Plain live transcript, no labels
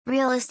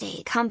Real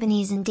estate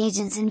companies and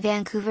agents in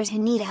Vancouver who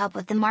need help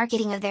with the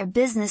marketing of their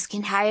business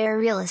can hire a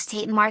real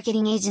estate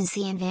marketing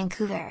agency in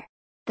Vancouver.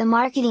 The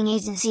marketing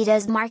agency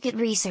does market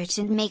research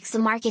and makes a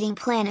marketing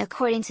plan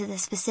according to the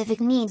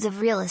specific needs of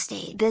real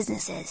estate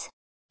businesses.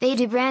 They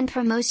do brand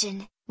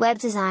promotion, web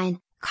design,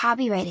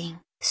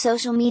 copywriting,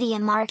 social media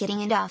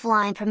marketing and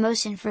offline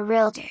promotion for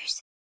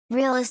realtors.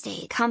 Real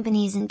estate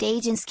companies and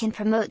agents can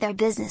promote their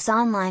business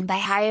online by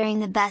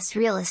hiring the best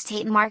real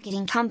estate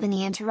marketing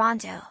company in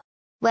Toronto.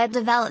 Web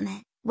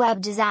development,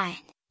 web design,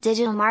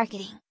 digital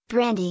marketing,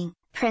 branding,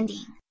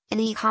 printing,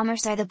 and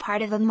e-commerce are the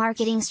part of a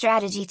marketing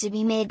strategy to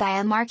be made by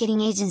a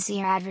marketing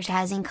agency or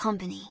advertising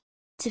company.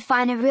 To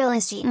find a real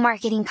estate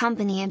marketing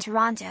company in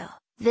Toronto,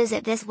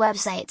 visit this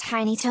website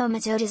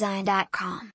tinytomatodesign.com.